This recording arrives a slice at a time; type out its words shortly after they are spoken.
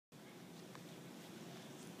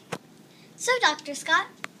So, Dr. Scott,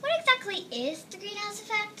 what exactly is the greenhouse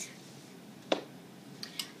effect?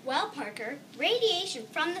 Well, Parker, radiation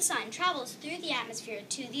from the sun travels through the atmosphere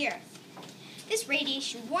to the Earth. This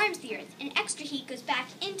radiation warms the Earth, and extra heat goes back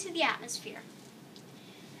into the atmosphere.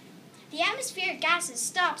 The atmospheric gases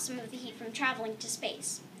stop some of the heat from traveling to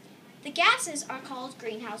space. The gases are called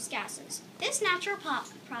greenhouse gases. This natural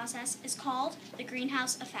process is called the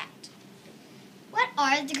greenhouse effect. What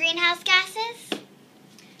are the greenhouse gases?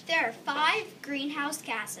 There are 5 greenhouse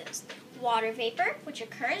gases: water vapor, which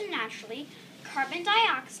occurs naturally; carbon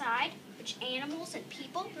dioxide, which animals and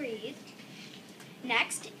people breathe.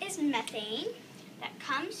 Next is methane, that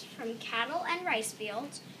comes from cattle and rice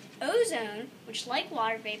fields; ozone, which, like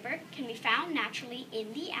water vapor, can be found naturally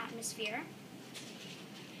in the atmosphere;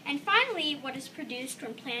 and finally, what is produced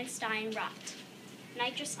when plants die and rot: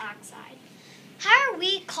 nitrous oxide. How are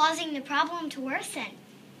we causing the problem to worsen?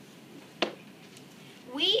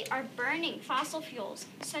 We are burning fossil fuels,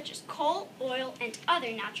 such as coal, oil, and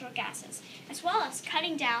other natural gases, as well as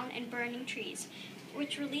cutting down and burning trees,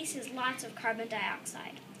 which releases lots of carbon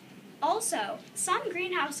dioxide. Also, some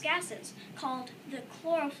greenhouse gases, called the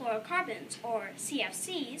chlorofluorocarbons, or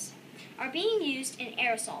CFCs, are being used in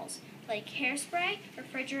aerosols, like hairspray,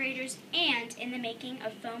 refrigerators, and in the making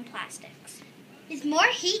of foam plastics. With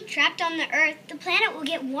more heat trapped on the Earth, the planet will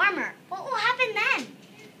get warmer. What will happen then?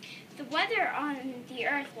 The weather on the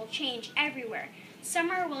Earth will change everywhere.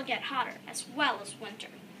 Summer will get hotter, as well as winter.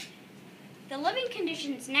 The living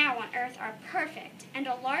conditions now on Earth are perfect, and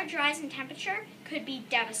a large rise in temperature could be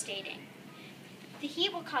devastating. The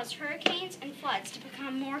heat will cause hurricanes and floods to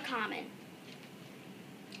become more common.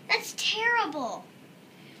 That's terrible.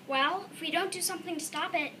 Well, if we don't do something to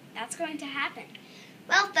stop it, that's going to happen.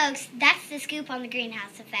 Well, folks, that's the scoop on the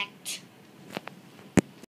greenhouse effect.